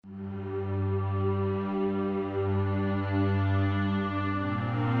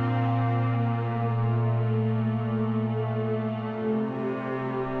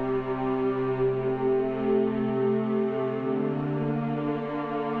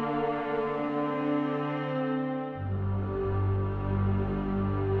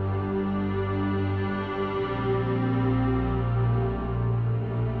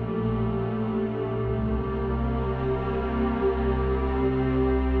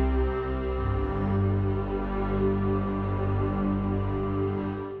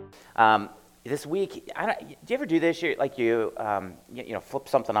This week, do you ever do this? You flip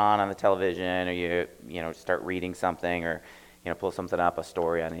something on the television, or you start reading something, or pull something up, a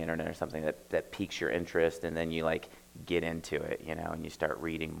story on the internet or something that piques your interest, and then you get into it, and you start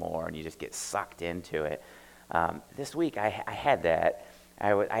reading more, and you just get sucked into it. This week, I had that.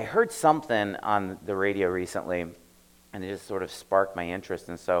 I heard something on the radio recently, and it just sort of sparked my interest,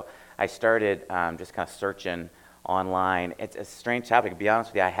 and so I started just kind of searching online. It's a strange topic. To be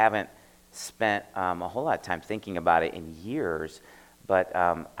honest with you, I haven't spent a whole lot of time thinking about it in years, but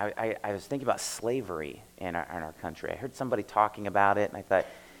I was thinking about slavery in our country. I heard somebody talking about it, and I thought,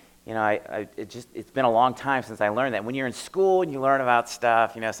 it's been a long time since I learned that. When you're in school and you learn about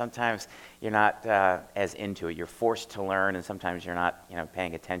stuff, sometimes you're not as into it. You're forced to learn, and sometimes you're not,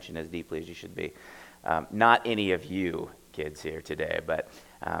 paying attention as deeply as you should be. Not any of you kids here today, but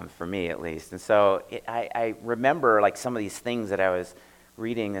for me at least. And so I remember some of these things that I was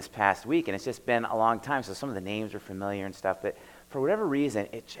reading this past week, and it's just been a long time, so some of the names are familiar and stuff, but for whatever reason,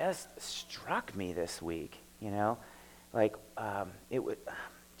 it just struck me this week, it would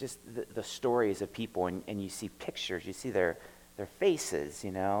just the stories of people, and you see pictures, you see their faces,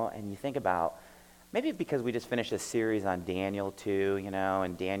 and you think about, maybe because we just finished a series on Daniel too,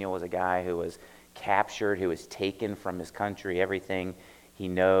 and Daniel was a guy who was captured, who was taken from his country, everything he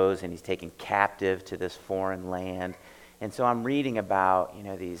knows, and he's taken captive to this foreign land. And so I'm reading about,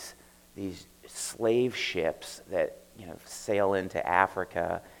 these slave ships that, sail into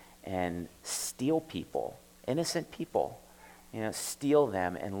Africa and steal people, innocent people, steal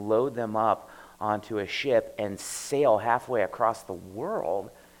them and load them up onto a ship and sail halfway across the world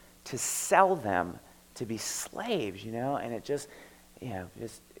to sell them to be slaves, and it just,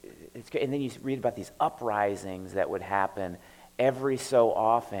 it's good. And then you read about these uprisings that would happen every so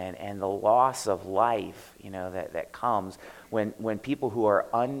often, and the loss of life, that comes when people who are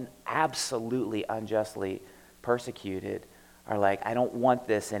absolutely unjustly persecuted are like, I don't want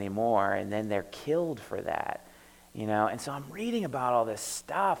this anymore, and then they're killed for that, And so I'm reading about all this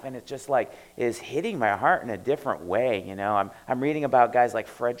stuff, and it just is hitting my heart in a different way, I'm reading about guys like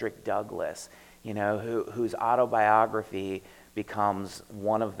Frederick Douglass, whose autobiography becomes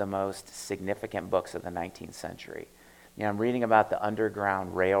one of the most significant books of the 19th century. I'm reading about the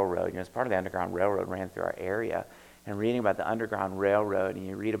Underground Railroad. It's part of the Underground Railroad ran through our area, and reading about the Underground Railroad, and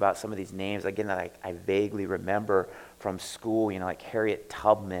you read about some of these names, again, that I vaguely remember from school, like Harriet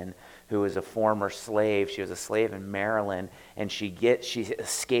Tubman, who was a former slave. She was a slave in Maryland, and she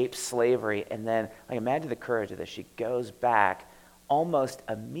escapes slavery, and then, imagine the courage of this. She goes back almost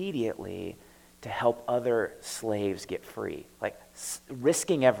immediately to help other slaves get free,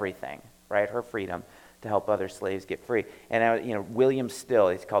 risking everything, right, her freedom, to help other slaves get free. And William Still,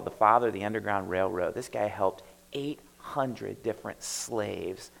 he's called the father of the Underground Railroad. This guy helped 800 different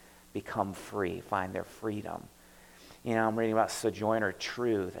slaves become free, find their freedom. I'm reading about Sojourner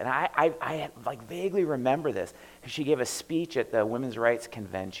Truth, and I vaguely remember this because she gave a speech at the Women's Rights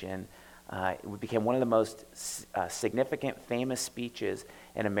Convention. It became one of the most significant, famous speeches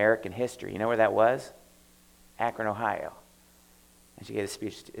in American history. You know where that was? Akron, Ohio. And she gave a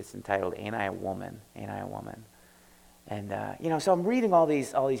speech. It's entitled "Ain't I a Woman? Ain't I a Woman?" And so I'm reading all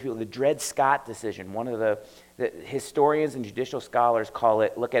these people. The Dred Scott decision. One of the historians and judicial scholars call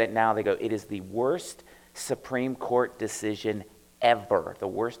it. Look at it now. They go, it is the worst Supreme Court decision ever. The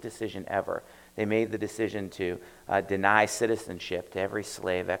worst decision ever. They made the decision to deny citizenship to every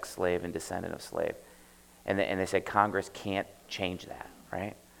slave, ex-slave, and descendant of slave, and they said Congress can't change that,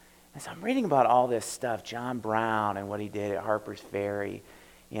 right? And so I'm reading about all this stuff, John Brown and what he did at Harper's Ferry,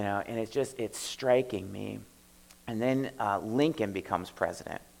 and it's striking me. And then Lincoln becomes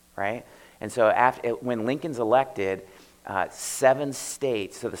president, right? And so when Lincoln's elected, 7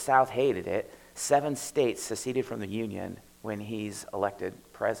 states, so the South hated it, 7 states seceded from the Union when he's elected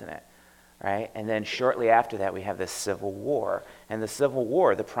president, right? And then shortly after that, we have the Civil War. And the Civil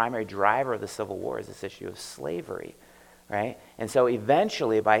War, the primary driver of the Civil War is this issue of slavery, right? And so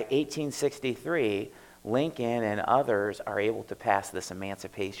eventually, by 1863, Lincoln and others are able to pass this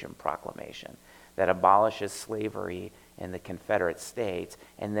Emancipation Proclamation that abolishes slavery in the Confederate States.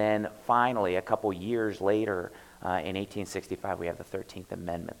 And then finally, a couple years later, in 1865, we have the 13th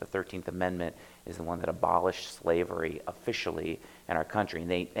Amendment. The 13th Amendment is the one that abolished slavery officially in our country,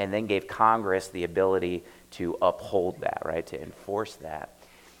 and then gave Congress the ability to uphold that, right, to enforce that.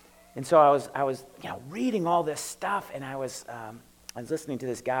 And so I was reading all this stuff, and I was listening to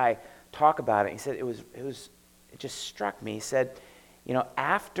this guy talk about it. He said it just struck me. He said,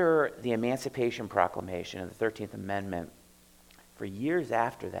 after the Emancipation Proclamation and the 13th Amendment, for years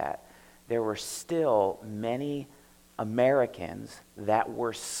after that, there were still many Americans that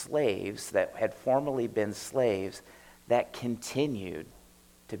were slaves, that had formerly been slaves, that continued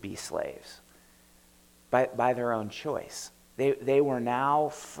to be slaves by their own choice. They were now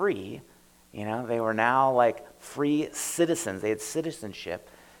free, they were now like free citizens. They had citizenship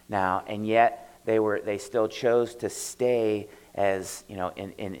now, and yet they still chose to stay as,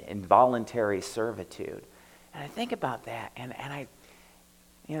 in involuntary servitude. And I think about that, and I,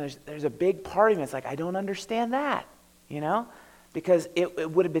 there's a big part of me that's like, I don't understand that, because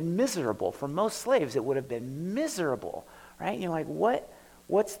it would have been miserable. For most slaves, it would have been miserable, right? You're like,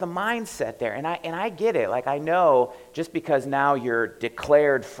 what's the mindset there? And I get it. Like, I know just because now you're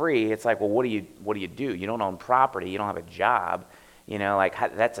declared free, it's like, well, what do you do? You don't own property. You don't have a job.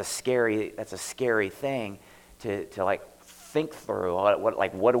 That's a scary thing to like think through.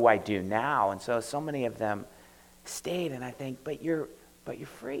 What do I do now? And so many of them stayed, and I think, but you're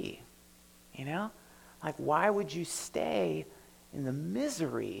free. Like, why would you stay in the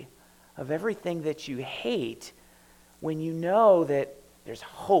misery of everything that you hate when you know that there's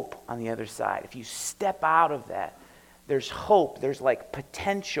hope on the other side? If you step out of that, there's hope, there's like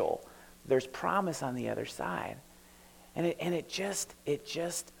potential, there's promise on the other side. And it just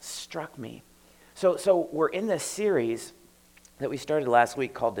struck me. So we're in this series that we started last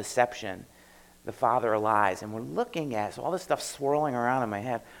week called Deception, the Father of Lies. And we're looking at, so all this stuff swirling around in my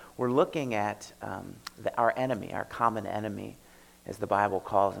head, we're looking at our enemy, our common enemy, as the Bible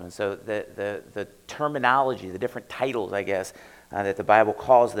calls him. And so the terminology, the different titles, I guess, that the Bible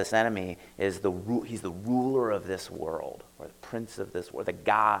calls this enemy is he's the ruler of this world, or the prince of this world, the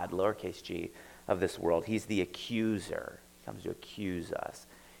God, lowercase g, of this world. He's the accuser. He comes to accuse us.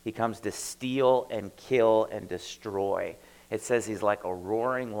 He comes to steal and kill and destroy. It says he's like a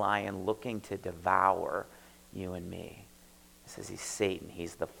roaring lion looking to devour you and me. It says he's Satan.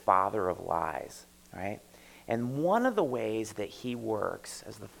 He's the father of lies, right? And one of the ways that he works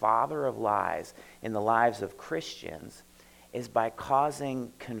as the father of lies in the lives of Christians is by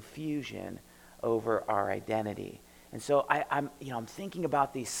causing confusion over our identity. And so I'm thinking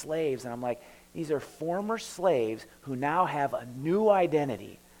about these slaves, and I'm like, these are former slaves who now have a new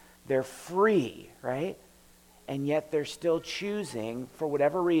identity. They're free, right? And yet they're still choosing, for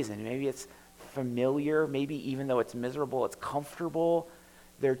whatever reason, maybe it's familiar, maybe even though it's miserable, it's comfortable,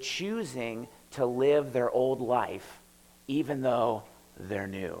 they're choosing to live their old life even though they're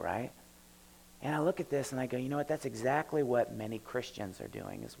new, right? And I look at this and I go, you know what, that's exactly what many Christians are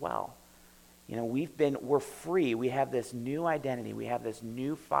doing as well. We're free, we have this new identity, we have this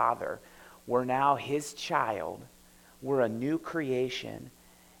new Father, we're now his child, we're a new creation,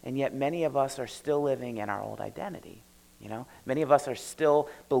 and yet many of us are still living in our old identity. Many of us are still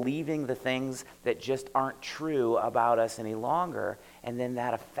believing the things that just aren't true about us any longer, and then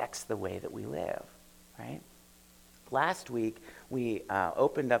that affects the way that we live, right? Last week, we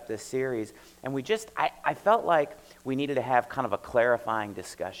opened up this series, and I felt like we needed to have kind of a clarifying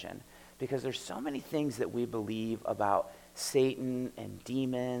discussion, because there's so many things that we believe about Satan and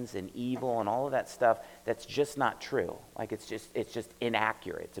demons and evil and all of that stuff that's just not true. Like, it's just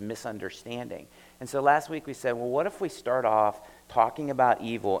inaccurate. It's a misunderstanding. And so last week we said, well, what if we start off talking about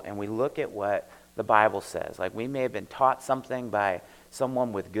evil and we look at what the Bible says? Like, we may have been taught something by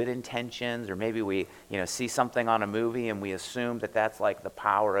someone with good intentions, or maybe we see something on a movie and we assume that that's like the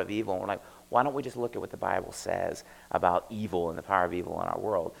power of evil. And we're like, why don't we just look at what the Bible says about evil and the power of evil in our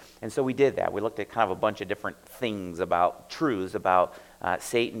world? And so we did that. We looked at kind of a bunch of different things about truths about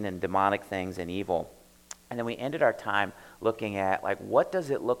Satan and demonic things and evil. And then we ended our time looking at, like, what does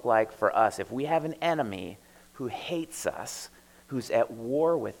it look like for us if we have an enemy who hates us, who's at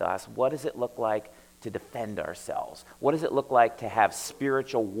war with us? What does it look like to defend ourselves? What does it look like to have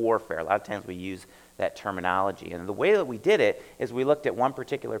spiritual warfare? A lot of times we use that terminology. And the way that we did it is we looked at one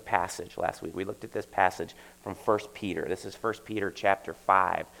particular passage last week. We looked at this passage from 1 Peter. This is 1 Peter chapter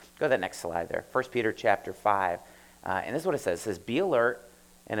 5. Go to that next slide there. 1 Peter chapter 5. And this is what it says. It says, be alert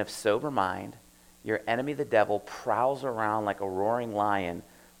and of sober mind. Your enemy, the devil, prowls around like a roaring lion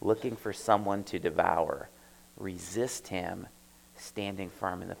looking for someone to devour. Resist him, standing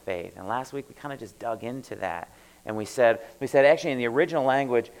firm in the faith. And last week we kind of just dug into that. And we said actually in the original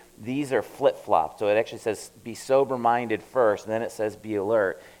language, these are flip-flopped. So it actually says be sober-minded first, and then it says be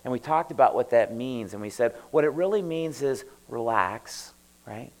alert. And we talked about what that means. And we said what it really means is relax,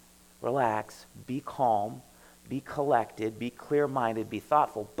 right? Relax, be calm, be collected, be clear-minded, be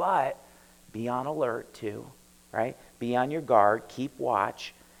thoughtful, but be on alert too, right? Be on your guard, keep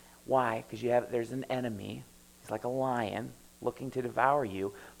watch. Why? Because there's an enemy. He's like a lion looking to devour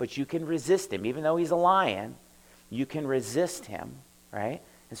you, but you can resist him. Even though he's a lion, you can resist him, right?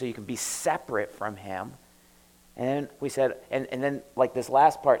 And so you can be separate from him, And then we said, and then like this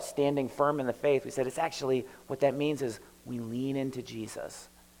last part, standing firm in the faith, we said it's actually, what that means is we lean into Jesus,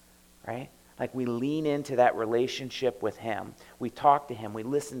 right? Like we lean into that relationship with him. We talk to him, we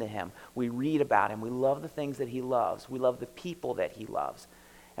listen to him, we read about him, we love the things that he loves, we love the people that he loves.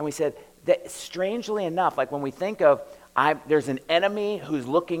 And we said that strangely enough, like when we think of, there's an enemy who's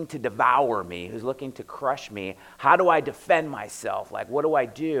looking to devour me, who's looking to crush me, how do I defend myself? Like what do I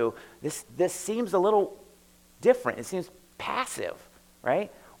do? This seems a little different. It seems passive,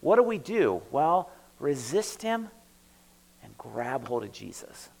 right? What do we do? Well, resist him and grab hold of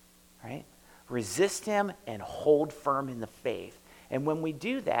Jesus, right? Resist him and hold firm in the faith. And when we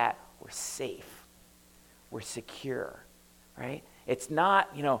do that, we're safe. We're secure, right? It's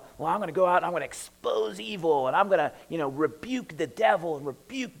not, well, I'm going to go out and I'm going to expose evil and I'm going to, rebuke the devil and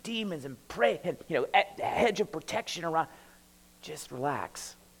rebuke demons and pray and, a hedge of protection around. Just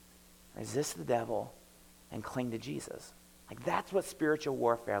relax. Resist the devil and cling to Jesus. Like that's what spiritual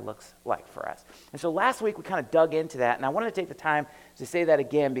warfare looks like for us. And so last week we kind of dug into that, and I wanted to take the time to say that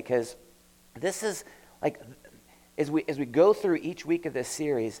again because this is like, as we go through each week of this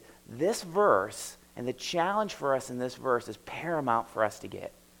series, this verse and the challenge for us in this verse is paramount for us to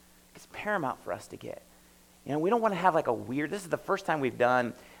get. It's paramount for us to get. We don't want to have like this is the first time we've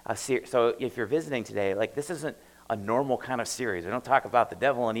done a series. So if you're visiting today, like this isn't a normal kind of series. We don't talk about the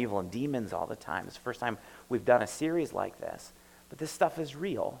devil and evil and demons all the time. It's the first time we've done a series like this. But this stuff is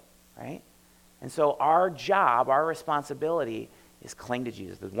real, right? And so our job, our responsibility is cling to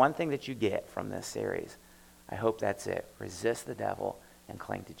Jesus. The one thing that you get from this series, I hope that's it. Resist the devil and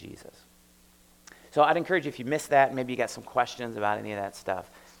cling to Jesus. So I'd encourage you, if you missed that, maybe you got some questions about any of that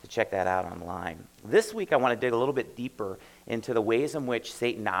stuff, to check that out online. This week I want to dig a little bit deeper into the ways in which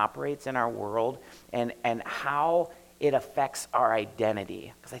Satan operates in our world and how it affects our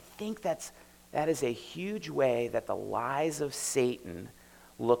identity. Because I think that is a huge way that the lies of Satan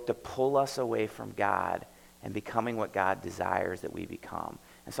look to pull us away from God and becoming what God desires that we become.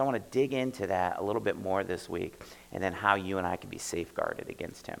 And so I want to dig into that a little bit more this week, and then how you and I can be safeguarded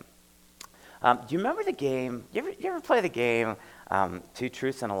against him. Do you remember the game? You ever play the game, Two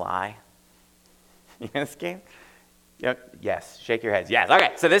Truths and a Lie? You know this game? Yes, shake your heads. Yes,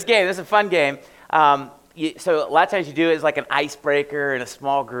 okay. So this is a fun game. So a lot of times you do it as like an icebreaker in a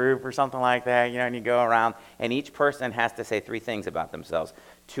small group or something like that, and you go around, and each person has to say 3 things about themselves,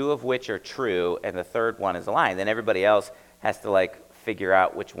 2 of which are true, and the third one is a lie. And then everybody else has to figure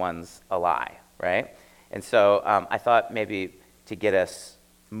out which one's a lie, right? And so I thought maybe to get us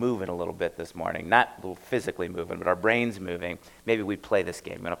moving a little bit this morning, not physically moving, but our brains moving, maybe we play this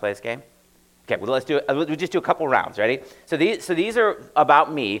game. You want to play this game? Okay, well, let's do it. We'll just do a couple rounds. Ready? So these are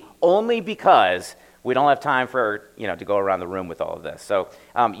about me only because we don't have time for to go around the room with all of this. So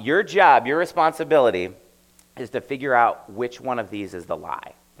your job, your responsibility, is to figure out which one of these is the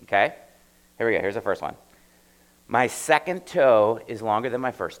lie. Okay? Here we go. Here's the first one. My second toe is longer than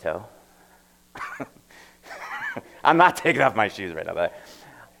my first toe. I'm not taking off my shoes right now. But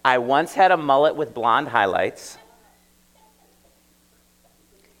I once had a mullet with blonde highlights.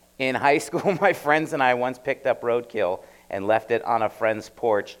 In high school, my friends and I once picked up roadkill and left it on a friend's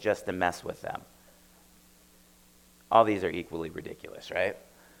porch just to mess with them. All these are equally ridiculous, right?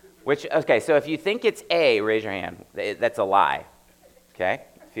 Okay, so if you think it's A, raise your hand. That's a lie. Okay,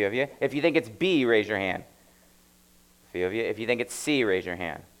 a few of you. If you think it's B, raise your hand. A few of you. If you think it's C, raise your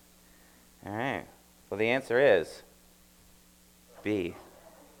hand. All right. Well, the answer is B.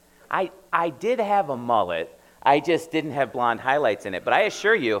 I did have a mullet. I just didn't have blonde highlights in it. But I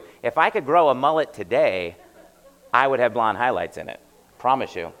assure you, if I could grow a mullet today, I would have blonde highlights in it.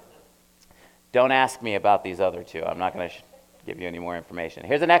 Promise you. Don't ask me about these other 2. I'm not going to give you any more information.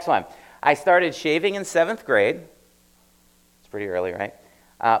 Here's the next one. I started shaving in 7th grade. It's pretty early, right?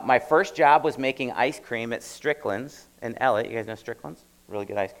 My first job was making ice cream at Strickland's in Elliott. You guys know Strickland's? Really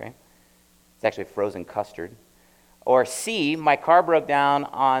good ice cream. It's actually frozen custard. Or C, my car broke down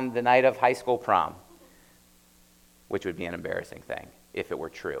on the night of high school prom, which would be an embarrassing thing if it were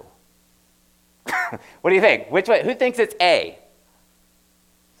true. What do you think? Which one? Who thinks it's A?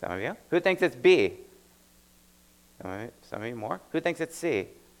 Some of you. Who thinks it's B? Some of you more. Who thinks it's C?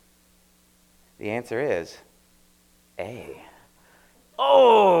 The answer is A.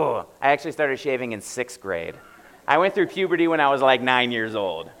 Oh! I actually started shaving in 6th grade. I went through puberty when I was 9 years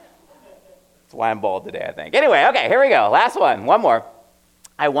old. That's why I'm bald today, I think. Anyway, okay, here we go. Last one. One more.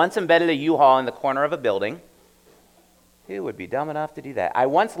 I once embedded a U-Haul in the corner of a building. Who would be dumb enough to do that? I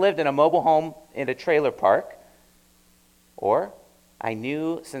once lived in a mobile home in a trailer park. Or, I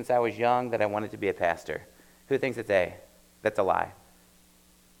knew since I was young that I wanted to be a pastor. Who thinks it's A? That's a lie.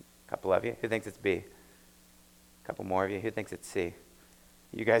 A couple of you. Who thinks it's B? A couple more of you. Who thinks it's C?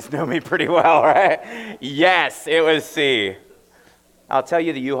 You guys know me pretty well, right? Yes, it was C. I'll tell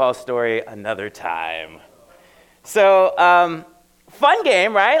you the U-Haul story another time. So, fun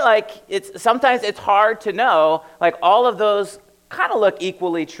game, right? Like, sometimes it's hard to know. Like, all of those kind of look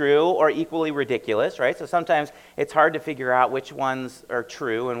equally true or equally ridiculous, right? So sometimes it's hard to figure out which ones are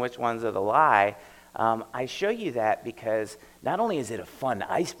true and which ones are the lie. I show you that because not only is it a fun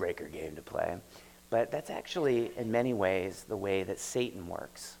icebreaker game to play, but that's actually, in many ways, the way that Satan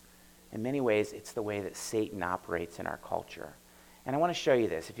works. In many ways, it's the way that Satan operates in our culture. And I want to show you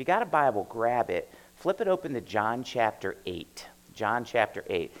this. If you got a Bible, grab it, flip it open to John chapter 8. John chapter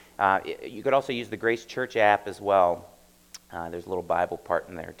 8. You could also use the Grace Church app as well. There's a little Bible part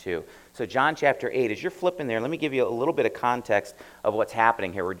in there too. So John chapter 8, as you're flipping there, let me give you a little bit of context of what's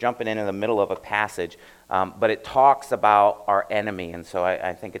happening here. We're jumping into the middle of a passage, but it talks about our enemy, and so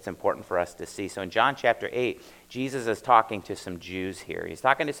I think it's important for us to see. So in John chapter 8, Jesus is talking to some Jews here. He's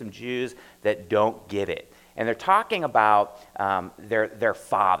talking to some Jews that don't get it. And they're talking about their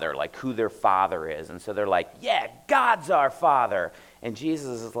father, like who their father is. And so they're like, yeah, God's our father. And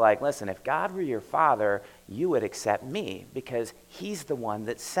Jesus is like, listen, if God were your father, you would accept me because he's the one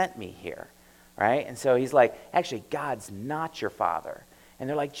that sent me here, right? And so he's like, actually, God's not your father. And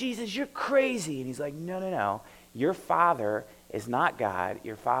they're like, Jesus, you're crazy. And he's like, no. Your father is not God.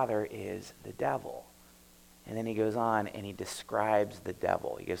 Your father is the devil. And then he goes on and he describes the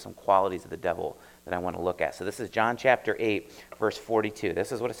devil. He gives some qualities of the devil that I want to look at. So this is John chapter 8, verse 42.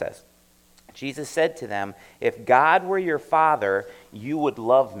 This is what it says. Jesus said to them, if God were your father, you would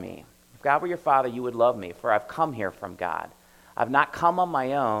love me. If God were your father, you would love me, for I've come here from God. I've not come on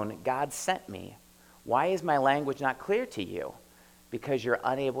my own. God sent me. Why is my language not clear to you? Because you're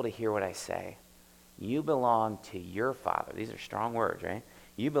unable to hear what I say. You belong to your father. These are strong words, right?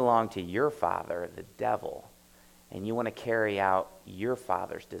 You belong to your father, the devil, and you want to carry out your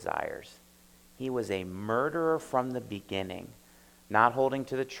father's desires. He was a murderer from the beginning, not holding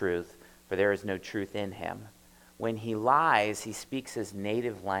to the truth, for there is no truth in him. When he lies, he speaks his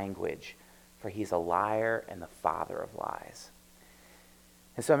native language, for he's a liar and the father of lies.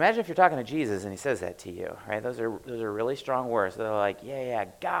 And so imagine if you're talking to Jesus and he says that to you, right? Those are really strong words. They're like, yeah,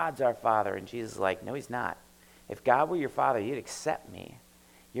 God's our father. And Jesus is like, no, he's not. If God were your father, you'd accept me.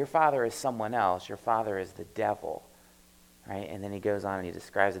 Your father is someone else. Your father is the devil, right? And then he goes on and he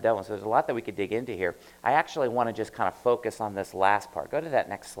describes the devil. So there's a lot that we could dig into here. I actually want to just kind of focus on this last part. Go to that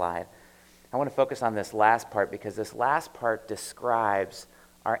next slide. I want to focus on this last part because this last part describes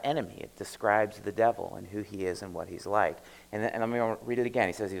our enemy. It describes the devil and who he is and what he's like. And let me read it again.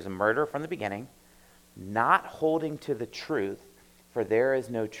 He says he was a murderer from the beginning, not holding to the truth, for there is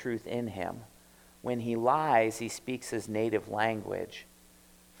no truth in him. When he lies, he speaks his native language,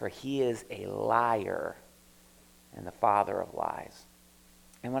 for he is a liar and the father of lies.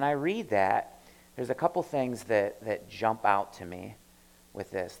 And when I read that, there's a couple things that jump out to me with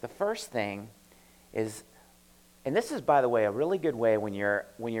this. The first thing is, and this is, by the way, a really good way when you're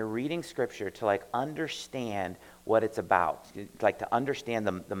reading Scripture to like understand what it's about, like to understand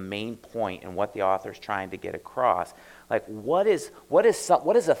the main point and what the author's trying to get across. Like what is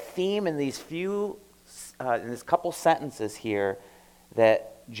a theme in these in this couple sentences here that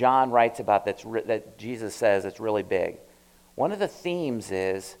John writes about that Jesus says it's really big. One of the themes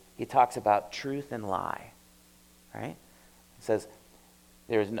is he talks about truth and lie, right? He says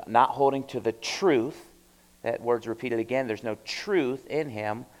there's not holding to the truth. That word's repeated again. There's no truth in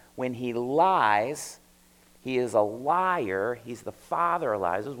him. When he lies, he is a liar. He's the father of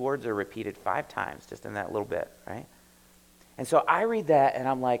lies. Those words are repeated 5 times just in that little bit, right? And so I read that and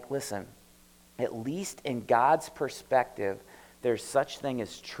I'm like, listen, at least in God's perspective, there's such thing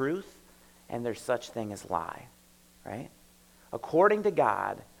as truth and there's such thing as lie, right? According to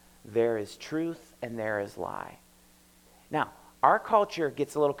God, there is truth and there is lie. Now, our culture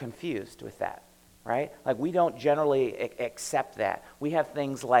gets a little confused with that, right? Like we don't generally accept that. We have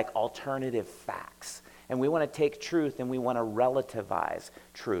things like alternative facts, and we want to take truth and we want to relativize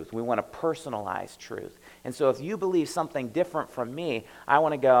truth. We want to personalize truth. And so if you believe something different from me, I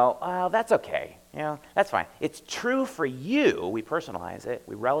want to go, oh, that's okay. That's fine. It's true for you. We personalize it.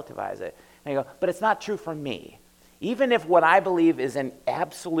 We relativize it. And you go, but it's not true for me. Even if what I believe is in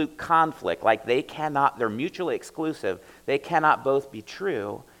absolute conflict, like they're mutually exclusive, they cannot both be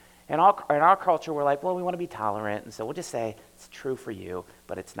true. In our culture, we're like, well, we want to be tolerant, and so we'll just say it's true for you,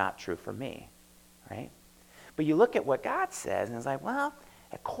 but it's not true for me, right? But you look at what God says, and it's like, well,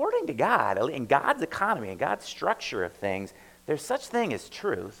 according to God, in God's economy, in God's structure of things, there's such thing as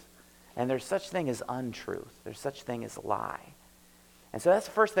truth, and there's such thing as untruth. There's such thing as lie. And so that's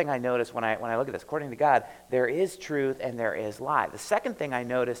the first thing I notice when I look at this. According to God, there is truth and there is lie. The second thing I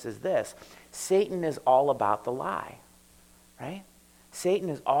notice is this. Satan is all about the lie, right? Satan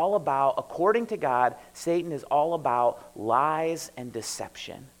is all about, according to God, Satan is all about lies and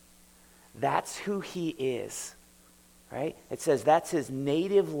deception. That's who he is, right? It says that's his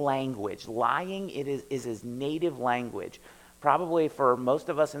native language. Lying is his native language. Probably for most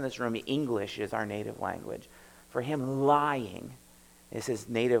of us in this room, English is our native language. For him, lying is his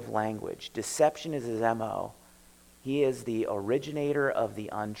native language. Deception is his MO. He is the originator of the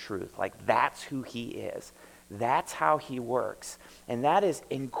untruth. Like, that's who he is. That's how he works. And that is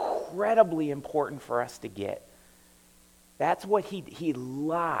incredibly important for us to get. That's what he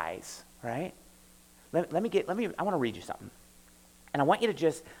lies, right? I want to read you something. And I want you to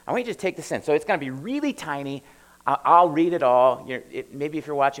just take this in. So it's going to be really tiny. I'll read it all. Maybe if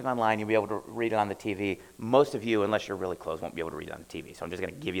you're watching online, you'll be able to read it on the TV. Most of you, unless you're really close, won't be able to read it on the TV. So I'm just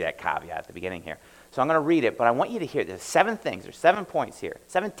going to give you that caveat at the beginning here. So I'm going to read it, but I want you to hear there's 7 things. There's 7 points here,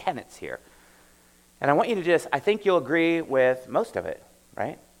 7 tenets here. And I want you to I think you'll agree with most of it,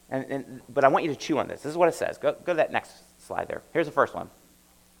 right? But I want you to chew on this. This is what it says. Go to that next slide there. Here's the first one.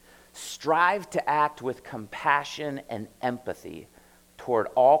 Strive to act with compassion and empathy toward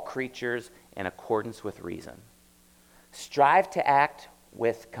all creatures in accordance with reason. Strive to act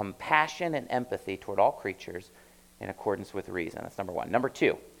with compassion and empathy toward all creatures in accordance with reason. That's number 1. Number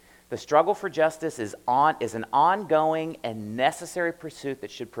 2, the struggle for justice is an ongoing and necessary pursuit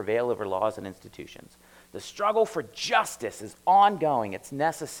that should prevail over laws and institutions. The struggle for justice is ongoing, it's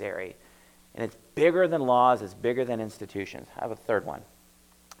necessary, and it's bigger than laws, it's bigger than institutions. I have a third one.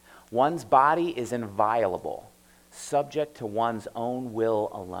 One's body is inviolable, subject to one's own will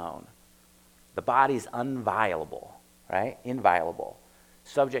alone. The body's inviolable. Right? Inviolable.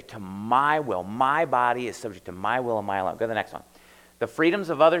 Subject to my will. My body is subject to my will and my alone. Go to the next one. The freedoms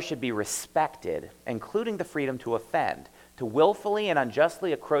of others should be respected, including the freedom to offend. To willfully and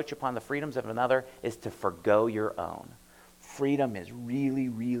unjustly encroach upon the freedoms of another is to forgo your own. Freedom is really,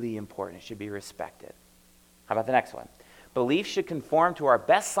 really important. It should be respected. How about the next one? Belief should conform to our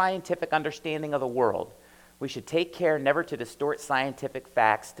best scientific understanding of the world. We should take care never to distort scientific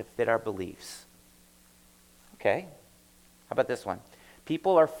facts to fit our beliefs. Okay. How about this one?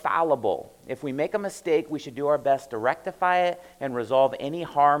 People are fallible. If we make a mistake, we should do our best to rectify it and resolve any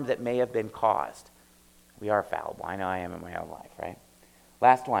harm that may have been caused. We are fallible. I know I am in my own life, right?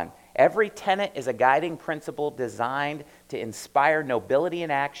 Last one. Every tenet is a guiding principle designed to inspire nobility in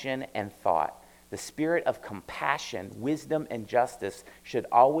action and thought. The spirit of compassion, wisdom, and justice should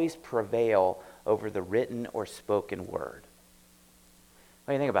always prevail over the written or spoken word.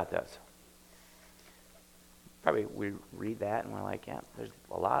 What do you think about those? Probably we read that and we're like, yeah, there's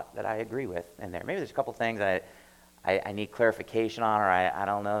a lot that I agree with in there. Maybe there's a couple things I need clarification on, or I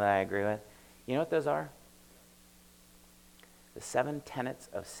don't know that I agree with. You know what those are? The 7 tenets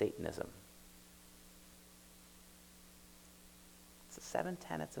of Satanism. It's the 7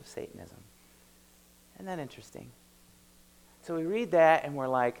 tenets of Satanism. Isn't that interesting? So we read that and we're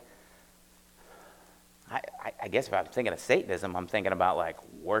like, I guess if I'm thinking of Satanism, I'm thinking about like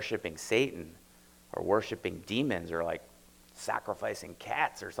worshiping Satan or worshiping demons or like sacrificing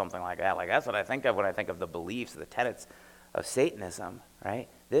cats or something like that. Like that's what I think of when I think of the beliefs, the tenets of Satanism, right?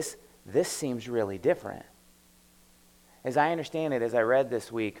 This seems really different. As I understand it, as I read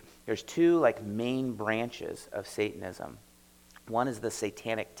this week, there's 2 like main branches of Satanism. One is the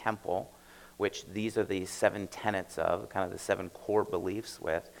Satanic Temple, which these are the 7 tenets of, kind of the 7 core beliefs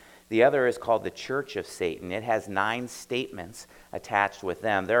with. The other is called the Church of Satan. It has 9 statements attached with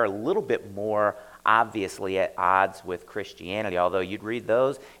them. They're a little bit more obviously at odds with Christianity, although you'd read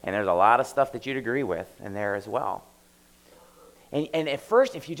those and there's a lot of stuff that you'd agree with in there as well. And at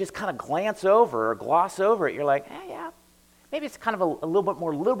first, if you just kind of glance over or gloss over it, you're like, yeah, maybe it's kind of a little bit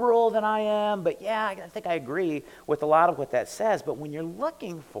more liberal than I am, but yeah, I think I agree with a lot of what that says. But when you're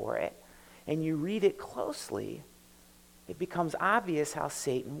looking for it and you read it closely, it becomes obvious how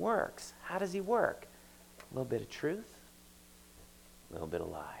Satan works. How does he work? A little bit of truth, a little bit of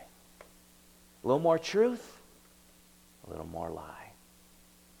lie. A little more truth, a little more lie.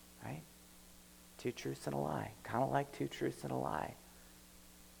 Right? 2 truths and a lie. Kind of like 2 truths and a lie.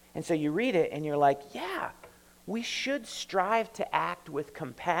 And so you read it and you're like, yeah, we should strive to act with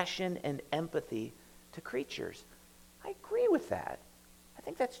compassion and empathy to creatures. I agree with that. I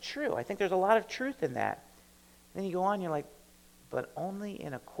think that's true. I think there's a lot of truth in that. Then you go on, you're like, but only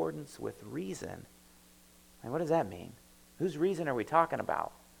in accordance with reason. And what does that mean? Whose reason are we talking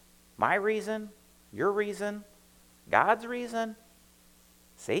about? My reason? Your reason? God's reason?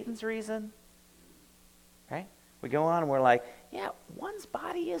 Satan's reason? Right? We go on and we're like, yeah, one's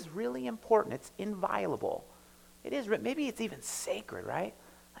body is really important. It's inviolable. It is, maybe it's even sacred, right?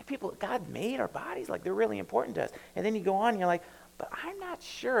 Like God made our bodies, like they're really important to us. And then you go on and you're like, but I'm not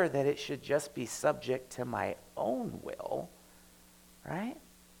sure that it should just be subject to my own will, right?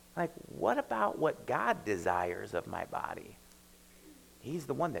 Like, what about what God desires of my body? He's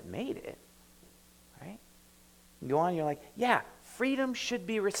the one that made it, right? You go on and you're like, yeah, freedom should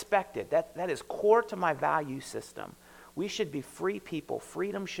be respected. That is core to my value system. We should be free people.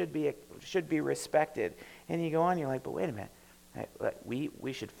 Freedom should be respected. And you go on and you're like, but wait a minute.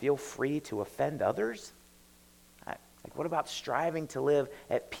 We should feel free to offend others? Like, what about striving to live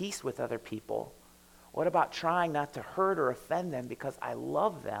at peace with other people? What about trying not to hurt or offend them because I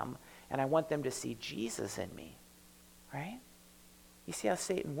love them and I want them to see Jesus in me, right? You see how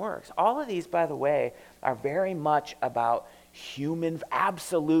Satan works. All of these, by the way, are very much about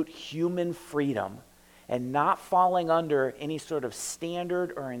absolute human freedom and not falling under any sort of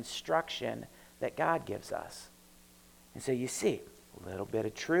standard or instruction that God gives us. And so you see, a little bit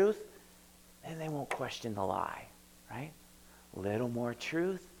of truth, and they won't question the lie, right? A little more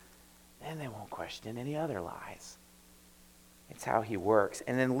truth, and they won't question any other lies. It's how he works.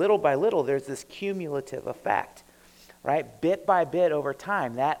 And then little by little, there's this cumulative effect, right? Bit by bit over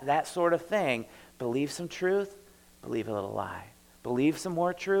time, that sort of thing. Believe some truth, believe a little lie. Believe some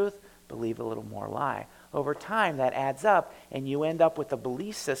more truth, believe a little more lie. Over time, that adds up, and you end up with a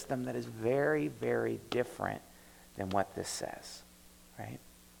belief system that is very, very different than what this says, right?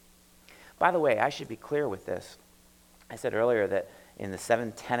 By the way, I should be clear with this. I said earlier that in the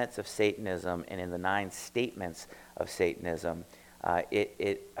 7 tenets of Satanism and in the 9 statements of Satanism,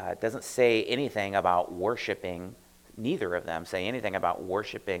 it doesn't say anything about worshiping, neither of them say anything about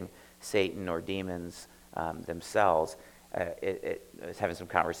worshiping Satan or demons themselves. I was having some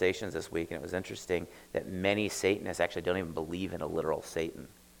conversations this week, and it was interesting that many Satanists actually don't even believe in a literal Satan.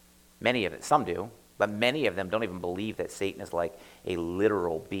 Many of it, some do, but many of them don't even believe that Satan is like a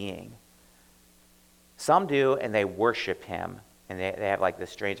literal being. Some do, and they worship him, and they have like this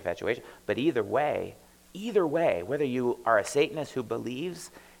strange infatuation. But either way, whether you are a Satanist who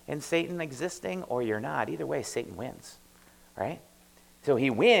believes in Satan existing or you're not, either way, Satan wins, right? So he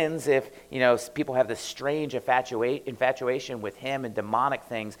wins if, people have this strange infatuation with him and demonic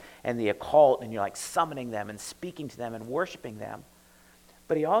things and the occult, and you're like summoning them and speaking to them and worshiping them.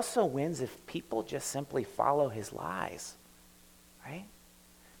 But he also wins if people just simply follow his lies, right?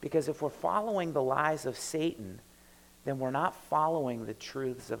 Because if we're following the lies of Satan, then we're not following the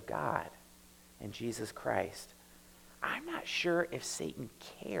truths of God and Jesus Christ. I'm not sure if Satan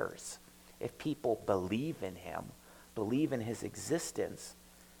cares if people believe in him, believe in his existence,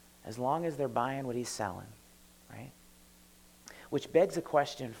 as long as they're buying what he's selling, right? Which begs a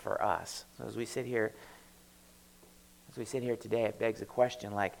question for us. So as we sit here today, it begs a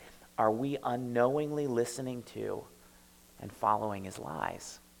question like, are we unknowingly listening to and following his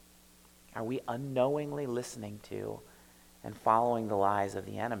lies? Are we unknowingly listening to and following the lies of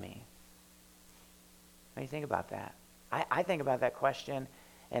the enemy? What do you think about that? I think about that question,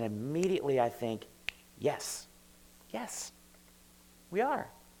 and immediately I think, yes. Yes, we are.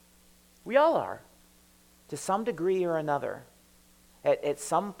 We all are, to some degree or another. At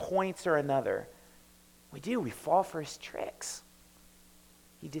some points or another, we fall for his tricks.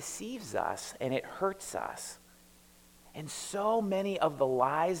 He deceives us, and it hurts us. And so many of the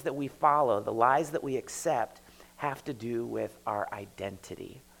lies that we follow, the lies that we accept, have to do with our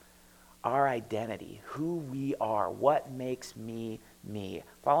identity. Our identity, who we are, what makes me me.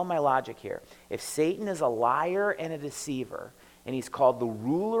 Follow my logic here. If Satan is a liar and a deceiver, and he's called the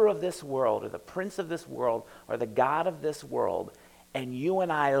ruler of this world, or the prince of this world, or the god of this world, and you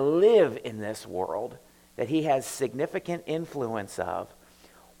and I live in this world that he has significant influence of,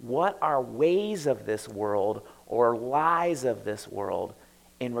 what are ways of this world or lies of this world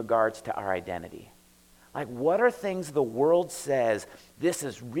in regards to our identity? Like, what are things the world says, this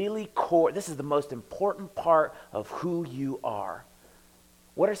is really core, this is the most important part of who you are?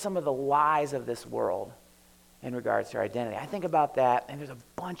 What are some of the lies of this world in regards to our identity? I think about that, and there's a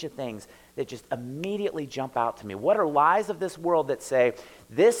bunch of things that just immediately jump out to me. What are lies of this world that say,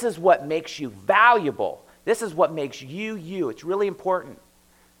 this is what makes you valuable? This is what makes you, you. It's really important.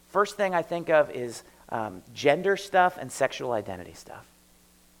 First thing I think of is gender stuff and sexual identity stuff,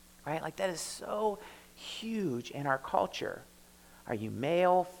 right? Like, that is so huge in our culture. Are you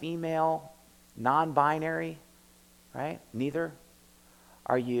male, female, non-binary, right? Neither.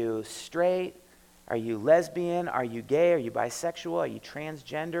 Are you straight? Are you lesbian? Are you gay? Are you bisexual? Are you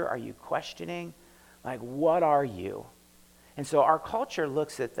transgender? Are you questioning? Like, what are you? And so our culture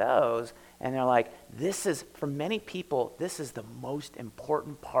looks at those And they're like, for many people, this is the most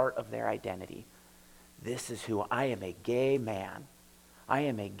important part of their identity. This is who I am, a gay man. I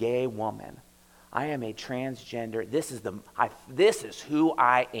am a gay woman. I am a transgender. This is who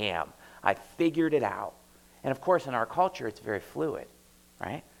I am. I figured it out. And of course, in our culture, it's very fluid,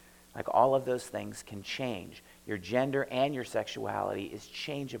 right? Like all of those things can change. Your gender and your sexuality is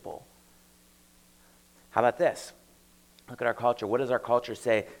changeable. How about this? Look at our culture. What does our culture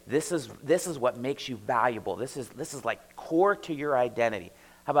say? This is what makes you valuable. This is like core to your identity.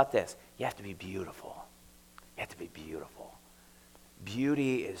 How about this? You have to be beautiful. You have to be beautiful.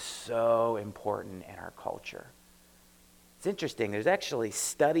 Beauty is so important in our culture. It's interesting. There's actually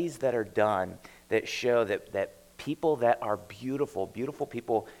studies that are done that show that people that are beautiful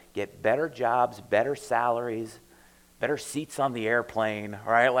people get better jobs, better salaries, better seats on the airplane,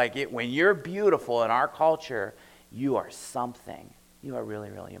 right? Like when you're beautiful in our culture, you are something. You are really,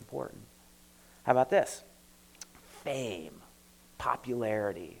 really important. How about this? Fame,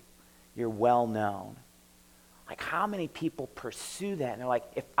 popularity. You're well known. Like how many people pursue that? And they're like,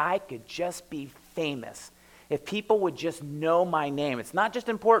 if I could just be famous, if people would just know my name. It's not just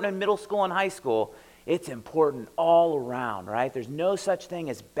important in middle school and high school. It's important all around, right? There's no such thing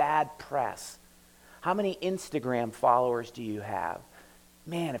as bad press. How many Instagram followers do you have?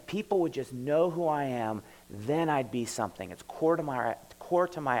 Man, if people would just know who I am, then I'd be something. It's core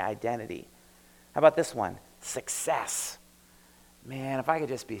to my identity. How about this one? Success. Man, if I could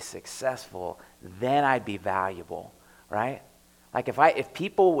just be successful, then I'd be valuable, right? Like if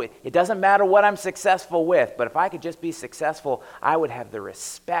people would, it doesn't matter what I'm successful with, but if I could just be successful, I would have the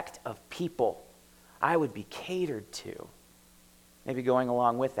respect of people. I would be catered to. Maybe going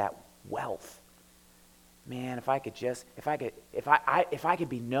along with that, wealth. Man, if I could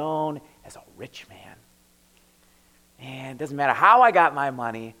be known as a rich man. Man, it doesn't matter how I got my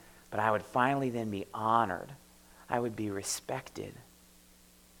money, but I would finally then be honored. I would be respected.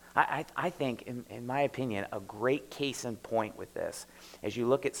 I think, in my opinion, a great case in point with this, as you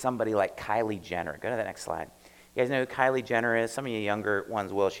look at somebody like Kylie Jenner. Go to the next slide. You guys know who Kylie Jenner is? Some of you younger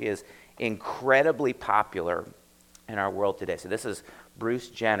ones will. She is incredibly popular in our world today. So this is Bruce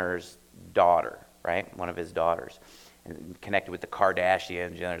Jenner's daughter, right? One of his daughters. And connected with the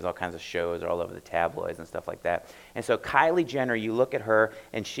Kardashians. There's all kinds of shows all over the tabloids and stuff like that. And so Kylie Jenner, you look at her,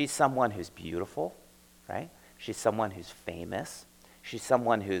 and she's someone who's beautiful, right? She's someone who's famous. She's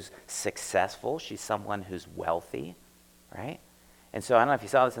someone who's successful. She's someone who's wealthy, right? And so I don't know if you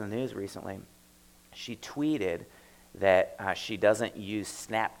saw this in the news recently. She tweeted that she doesn't use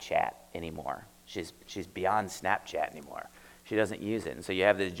Snapchat anymore. She's beyond Snapchat anymore. She doesn't use it. And so you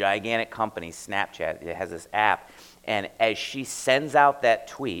have this gigantic company, Snapchat. It has this app. And as she sends out that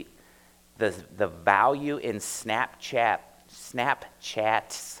tweet, the value in Snapchat's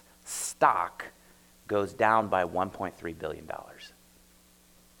stock goes down by $1.3 billion.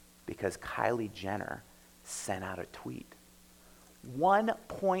 Because Kylie Jenner sent out a tweet.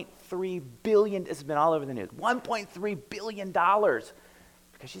 $1.3 billion, this has been all over the news, $1.3 billion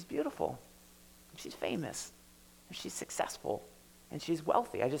because she's beautiful, she's famous, she's successful, and she's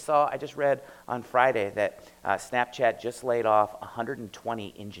wealthy. I just read on Friday that Snapchat just laid off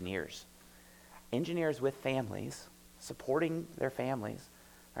 120 engineers. Engineers with families, supporting their families,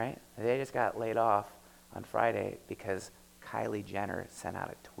 right? They just got laid off on Friday because Kylie Jenner sent out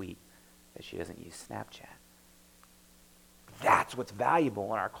a tweet that she doesn't use Snapchat. That's what's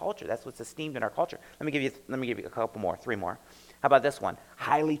valuable in our culture. That's what's esteemed in our culture. Let me give you a couple more, 3 more. How about this one?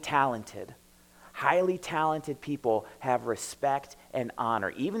 Highly talented. Highly talented people have respect and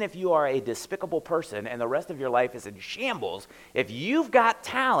honor. Even if you are a despicable person and the rest of your life is in shambles, if you've got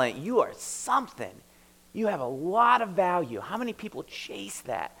talent, you are something. You have a lot of value. How many people chase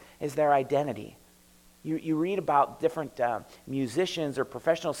that as their identity? You read about different musicians or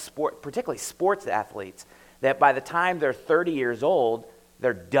professional sport, particularly sports athletes, that by the time they're 30 years old,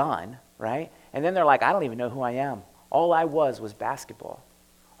 they're done, right? And then they're like, I don't even know who I am. All I was basketball.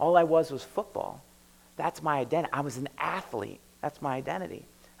 All I was football. That's my identity. I was an athlete. That's my identity.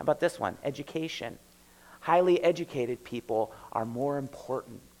 How about this one? Education. Highly educated people are more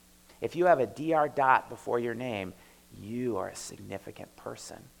important. If you have a Dr. before your name, you are a significant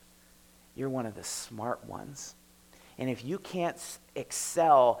person. You're one of the smart ones. And if you can't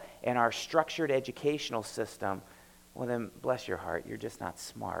excel in our structured educational system, well then, bless your heart, you're just not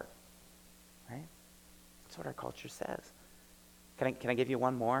smart, right? That's what our culture says. Can I give you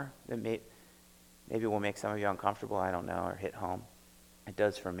one more that maybe will make some of you uncomfortable? I don't know, or hit home. It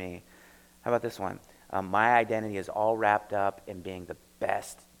does for me. How about this one? My identity is all wrapped up in being the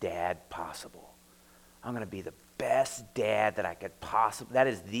best dad possible. I'm going to be the best dad that I could possibly, that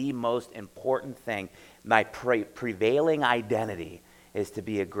is the most important thing. My prevailing identity is to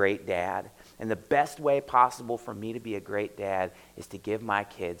be a great dad. And the best way possible for me to be a great dad is to give my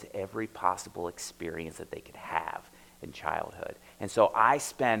kids every possible experience that they could have in childhood. And so I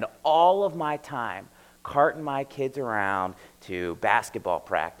spend all of my time carting my kids around to basketball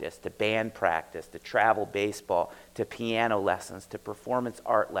practice, to band practice, to travel baseball, to piano lessons, to performance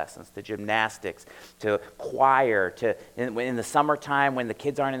art lessons, to gymnastics, to choir, to in the summertime when the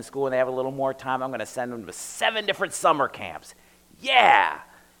kids aren't in school and they have a little more time, I'm going to send them to 7 different summer camps. Yeah!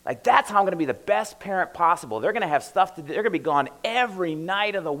 Like, that's how I'm going to be the best parent possible. They're going to have stuff to do. They're going to be gone every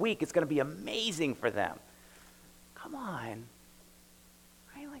night of the week. It's going to be amazing for them. Come on.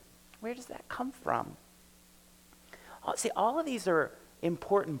 Right? Like, where does that come from? See, all of these are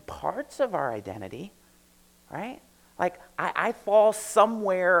important parts of our identity, right? Like, I fall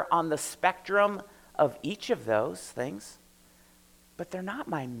somewhere on the spectrum of each of those things, but they're not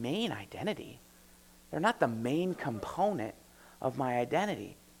my main identity. They're not the main component of my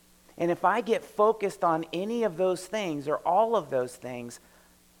identity. And if I get focused on any of those things or all of those things,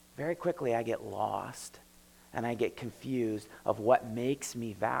 very quickly I get lost and I get confused of what makes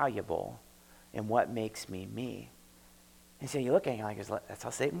me valuable and what makes me me. And so you look at it and you're like, that's how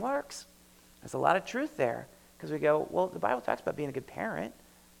Satan works. There's a lot of truth there. Because we go, well, the Bible talks about being a good parent,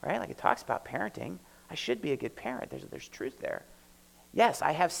 right? Like, it talks about parenting. I should be a good parent. There's truth there. Yes,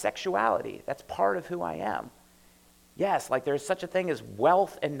 I have sexuality. That's part of who I am. Yes, like, there's such a thing as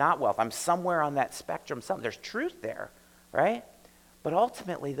wealth and not wealth. I'm somewhere on that spectrum. There's truth there, right? But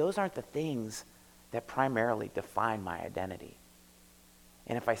ultimately, those aren't the things that primarily define my identity.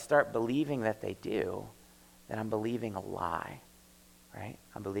 And if I start believing that they do, then I'm believing a lie, right?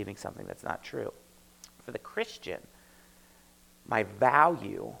 I'm believing something that's not true. For the Christian, my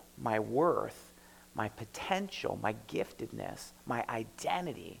value, my worth, my potential, my giftedness, my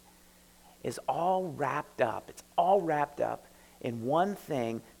identity is all wrapped up. It's all wrapped up in one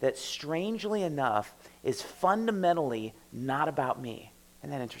thing that, strangely enough, is fundamentally not about me. Isn't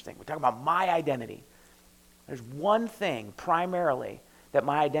that interesting? We're talking about my identity. There's one thing primarily that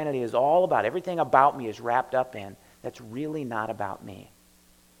my identity is all about, everything about me is wrapped up in, that's really not about me.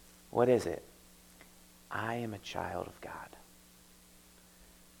 What is it? I am a child of God.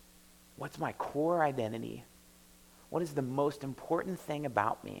 What's my core identity? What is the most important thing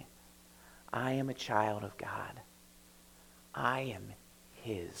about me? I am a child of God. I am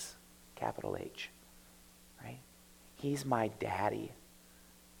his, capital H, right? He's my daddy.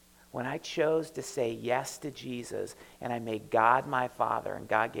 When I chose to say yes to Jesus and I made God my Father and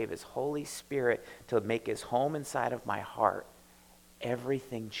God gave his Holy Spirit to make his home inside of my heart,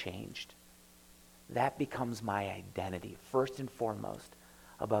 everything changed. That becomes my identity, first and foremost,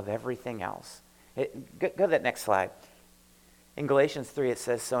 above everything else. Go to that next slide. In Galatians 3 it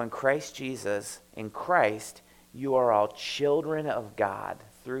says, so in Christ Jesus, in Christ, you are all children of God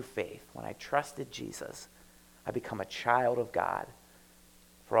through faith. When I trusted Jesus, I become a child of God.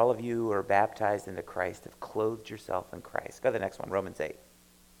 For all of you who are baptized into Christ have clothed yourself in Christ. Go to the next one, Romans 8.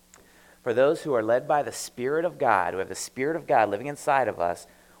 For those who are led by the Spirit of God, who have the Spirit of God living inside of us,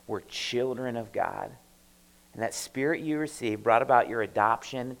 we're children of God. And that Spirit you received brought about your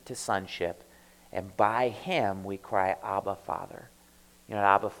adoption to sonship. And by him we cry, Abba, Father. You know what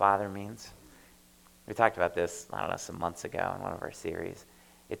Abba, Father means? We talked about this, I don't know, some months ago in one of our series.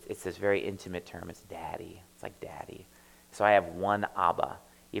 It's this very intimate term. It's daddy. It's like daddy. So I have one Abba.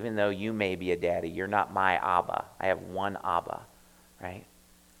 Even though you may be a daddy, you're not my Abba. I have one Abba, right?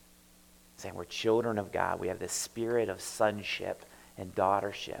 Saying we're children of God. We have this spirit of sonship and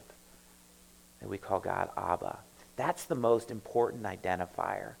daughtership that we call God Abba. That's the most important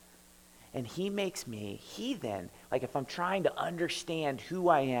identifier. And he makes me, like, if I'm trying to understand who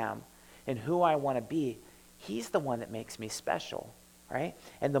I am and who I want to be, he's the one that makes me special, right?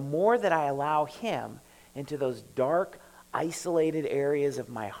 And the more that I allow him into those dark, isolated areas of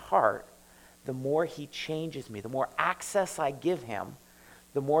my heart, the more he changes me, the more access I give him,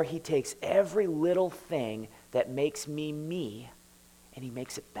 the more he takes every little thing that makes me me, and he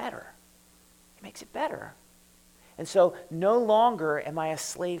makes it better. He makes it better. And so no longer am I a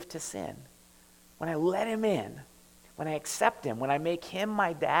slave to sin. When I let him in, when I accept him, when I make him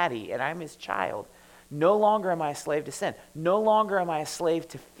my daddy and I'm his child, no longer am I a slave to sin. No longer am I a slave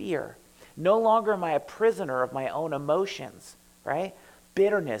to fear. No longer am I a prisoner of my own emotions, right?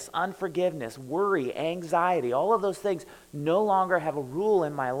 Bitterness, unforgiveness, worry, anxiety, all of those things no longer have a rule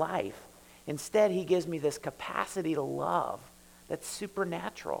in my life. Instead, he gives me this capacity to love that's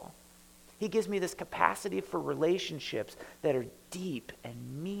supernatural. He gives me this capacity for relationships that are deep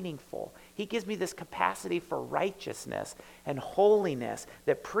and meaningful. He gives me this capacity for righteousness and holiness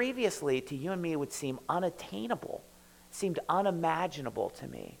that previously to you and me would seem unattainable, seemed unimaginable to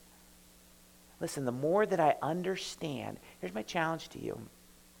me. Listen, the more that I understand, here's my challenge to you.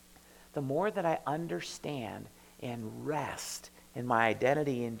 The more that I understand and rest in my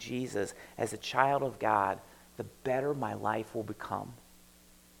identity in Jesus as a child of God, the better my life will become.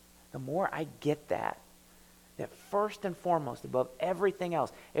 The more I get that first and foremost, above everything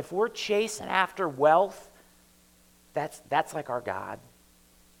else, if we're chasing after wealth, that's like our God.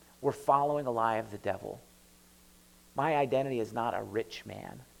 We're following a lie of the devil. My identity is not a rich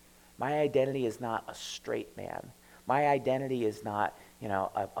man. My identity is not a straight man. My identity is not,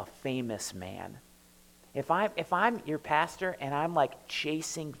 a famous man. If I'm your pastor and I'm like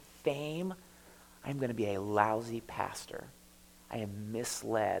chasing fame, I'm going to be a lousy pastor. I am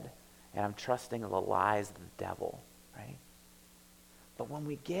misled, and I'm trusting the lies of the devil, right? But when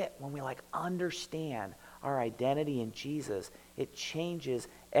we understand our identity in Jesus, it changes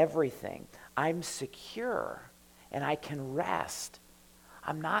everything. I'm secure, and I can rest.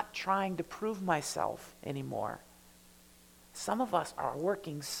 I'm not trying to prove myself anymore. Some of us are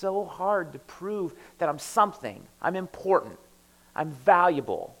working so hard to prove that I'm something, I'm important, I'm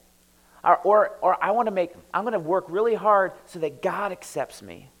valuable. Or I'm going to work really hard so that God accepts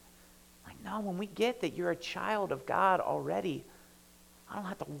me. No, when we get that you're a child of God already, I don't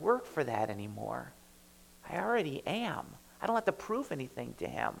have to work for that anymore. I already am. I don't have to prove anything to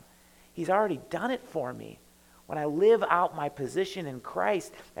him. He's already done it for me. When I live out my position in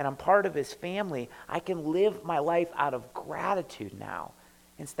Christ and I'm part of his family, I can live my life out of gratitude now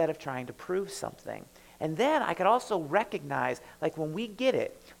instead of trying to prove something. And then I could also recognize, when we get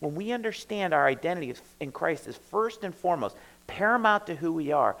it, when we understand our identity in Christ is first and foremost, paramount to who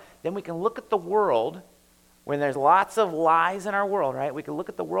we are, then we can look at the world when there's lots of lies in our world, right? We can look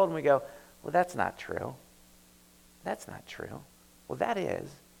at the world and we go, well, that's not true. That's not true. Well, that is,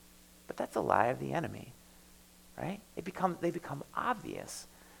 but that's a lie of the enemy, right? They become obvious.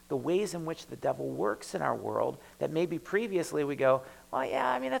 The ways in which the devil works in our world that maybe previously we go, well,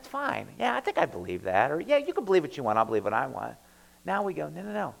 yeah, that's fine. Yeah, I think I believe that. Or, yeah, you can believe what you want. I'll believe what I want. Now we go,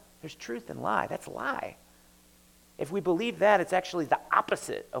 no. There's truth and lie. That's a lie. If we believe that, it's actually the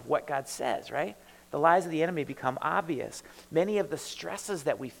opposite of what God says, right? The lies of the enemy become obvious. Many of the stresses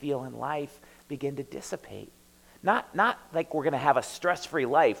that we feel in life begin to dissipate. Not like we're going to have a stress-free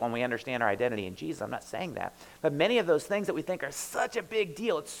life when we understand our identity in Jesus. I'm not saying that. But many of those things that we think are such a big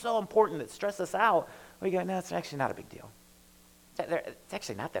deal, it's so important, that stress us out, we go, no, it's actually not a big deal. It's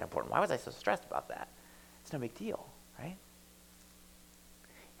actually not that important. Why was I so stressed about that? It's no big deal, right?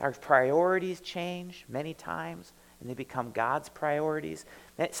 Our priorities change many times, and they become God's priorities.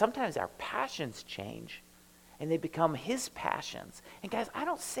 Sometimes our passions change, and they become his passions. And guys, I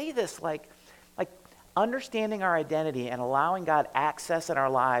don't say this like understanding our identity and allowing God access in our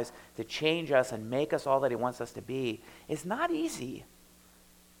lives to change us and make us all that he wants us to be is not easy.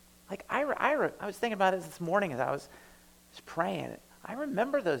 I was thinking about it this morning as I was praying. I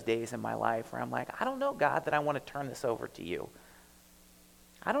remember those days in my life where I'm like, I don't know, God, that I want to turn this over to you.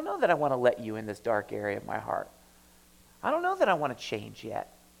 I don't know that I want to let you in this dark area of my heart. I don't know that I want to change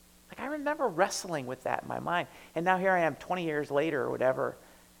yet. I remember wrestling with that in my mind. And now here I am 20 years later or whatever,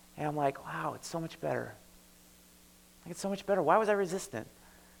 and I'm like, wow, it's so much better. It's so much better. Why was I resistant?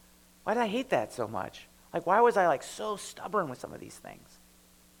 Why did I hate that so much? Why was I so stubborn with some of these things?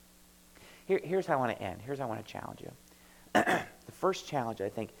 Here's how I want to end. Here's how I want to challenge you. The first challenge, I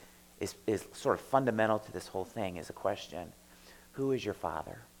think, is sort of fundamental to this whole thing, is a question. Who is your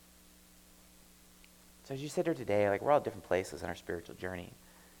father? So as you sit here today, we're all at different places in our spiritual journey.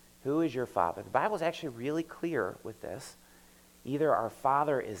 Who is your father? The Bible is actually really clear with this. Either our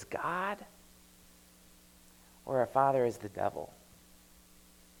father is God or our father is the devil.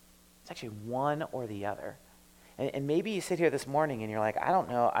 It's actually one or the other. And maybe you sit here this morning and you're like, I don't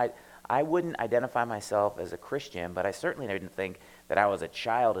know, I wouldn't identify myself as a Christian, but I certainly didn't think that I was a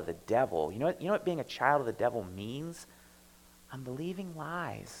child of the devil. You know what being a child of the devil means? I'm believing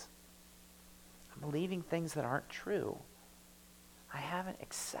lies. I'm believing things that aren't true. I haven't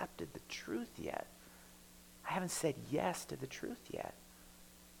accepted the truth yet. I haven't said yes to the truth yet.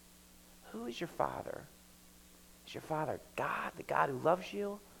 Who is your father? Is your father God, the God who loves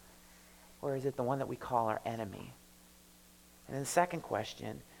you? Or is it the one that we call our enemy? And then the second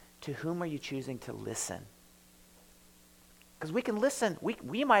question, to whom are you choosing to listen? Because we can listen.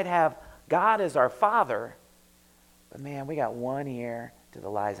 We might have God as our father, but man, we got one ear to the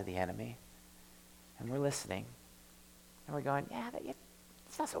lies of the enemy. And we're listening. And we're going, yeah,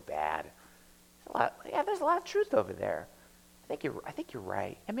 it's not so bad. there's a lot of truth over there. I think you're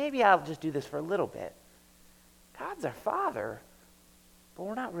right. And maybe I'll just do this for a little bit. God's our Father, but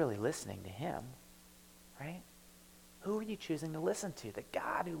we're not really listening to him, right? Who are you choosing to listen to? The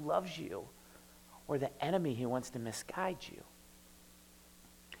God who loves you or the enemy who wants to misguide you?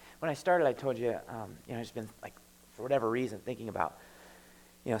 When I started, I told you, I've just been, like, for whatever reason, thinking about,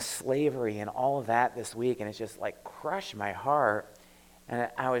 slavery and all of that this week, and it's just, like, crushed my heart. And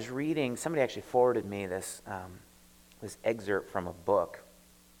I was reading, somebody actually forwarded me this excerpt from a book.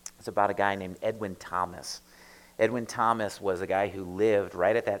 It's about a guy named Edwin Thomas. Edwin Thomas was a guy who lived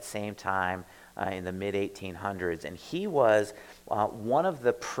right at that same time in the mid-1800s, and he was one of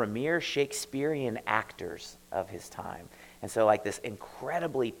the premier Shakespearean actors of his time. And so, like, this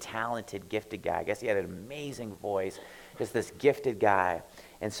incredibly talented, gifted guy. I guess he had an amazing voice, just this gifted guy.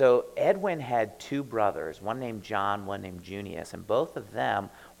 And so Edwin had two brothers, one named John, one named Junius, and both of them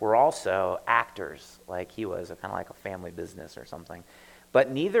were also actors, like he was, kind of like a family business or something.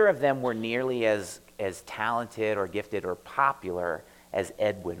 But neither of them were nearly as talented or gifted or popular as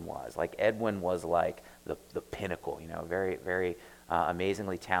Edwin was. Like, Edwin was like the pinnacle, very, very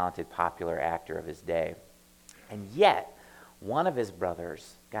amazingly talented, popular actor of his day. And yet, one of his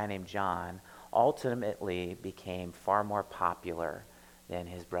brothers, a guy named John, ultimately became far more popular than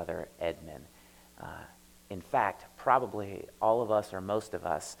his brother Edmund. In fact, probably all of us or most of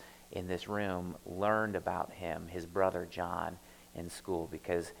us in this room learned about him, his brother John, in school,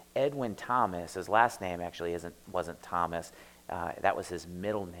 because Edwin Thomas, his last name actually wasn't Thomas, that was his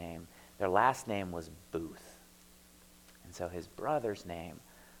middle name. Their last name was Booth. And so his brother's name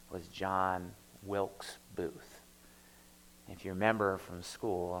was John Wilkes Booth. If you remember from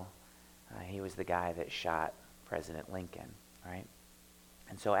school, he was the guy that shot President Lincoln, right?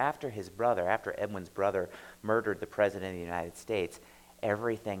 And so after Edwin's brother murdered the President of the United States,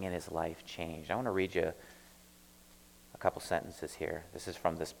 everything in his life changed. I want to read you a couple sentences here. This is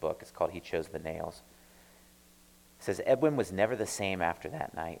from this book. It's called He Chose the Nails. It says, Edwin was never the same after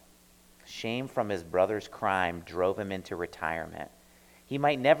that night. Shame from his brother's crime drove him into retirement. He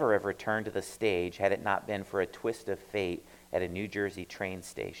might never have returned to the stage had it not been for a twist of fate at a New Jersey train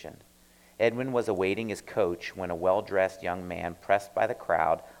station. Edwin was awaiting his coach when a well-dressed young man, pressed by the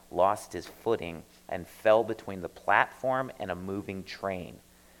crowd, lost his footing and fell between the platform and a moving train.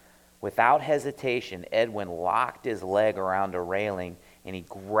 Without hesitation, Edwin locked his leg around a railing and he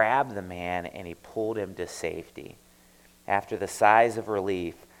grabbed the man and he pulled him to safety. After the sighs of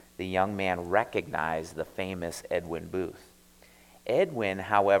relief, the young man recognized the famous Edwin Booth. Edwin,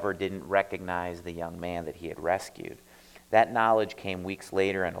 however, didn't recognize the young man that he had rescued. That knowledge came weeks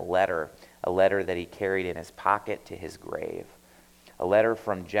later in a letter that he carried in his pocket to his grave. A letter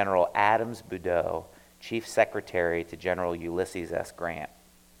from General Adams Budeau, Chief Secretary to General Ulysses S. Grant.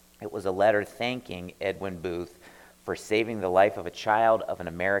 It was a letter thanking Edwin Booth for saving the life of a child of an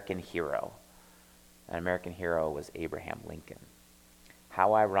American hero. An American hero was Abraham Lincoln.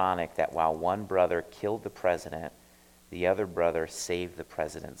 How ironic that while one brother killed the president, the other brother saved the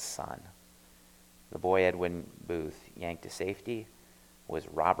president's son. The boy Edwin Booth yanked to safety was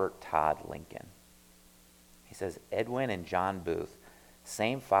Robert Todd Lincoln. He says, Edwin and John Booth,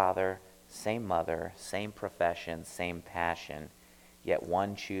 same father, same mother, same profession, same passion, yet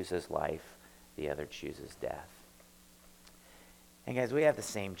one chooses life, the other chooses death. And guys, we have the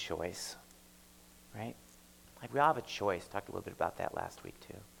same choice, right? Like, we all have a choice. Talked a little bit about that last week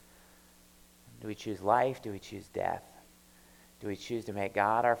too. Do we choose life? Do we choose death? Do we choose to make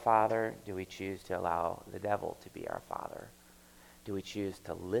God our Father? Do we choose to allow the devil to be our Father? Do we choose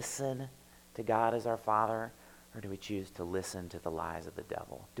to listen to God as our Father? Or do we choose to listen to the lies of the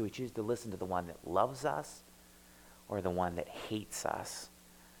devil? Do we choose to listen to the one that loves us or the one that hates us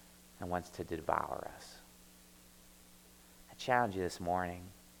and wants to devour us? I challenge you this morning.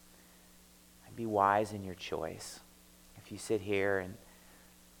 Be wise in your choice. If you sit here and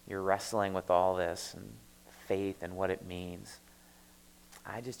you're wrestling with all this and faith and what it means,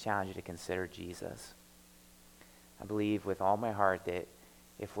 I just challenge you to consider Jesus. I believe with all my heart that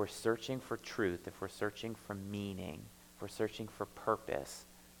if we're searching for truth, if we're searching for meaning, if we're searching for purpose,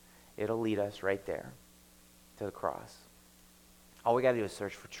 it'll lead us right there to the cross. All we got to do is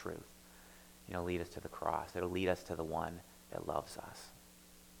search for truth. It'll lead us to the cross. It'll lead us to the one that loves us.